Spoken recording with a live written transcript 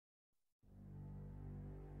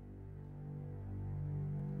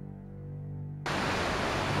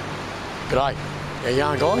G'day. How you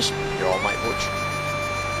going, guys? Your old mate Butch.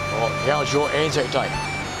 Right, how was your Anzac Day?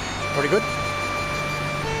 Pretty good?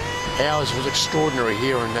 Ours was extraordinary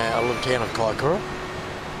here in our little town of Kaikoura.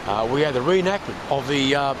 We had the reenactment of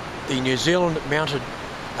the New Zealand Mounted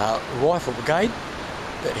Rifle Brigade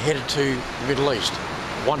that headed to the Middle East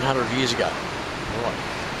 100 years ago. Right.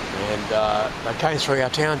 And they came through our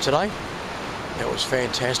town today. It was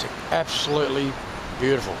fantastic. Absolutely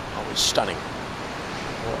beautiful. It was stunning.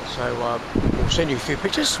 Right, so we'll send you a few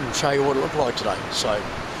pictures and show you what it looked like today. So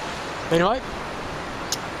anyway,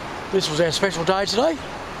 this was our special day today,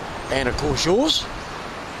 and of course yours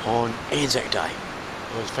on Anzac Day.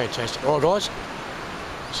 It was fantastic. All right, guys,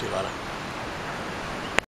 see you later.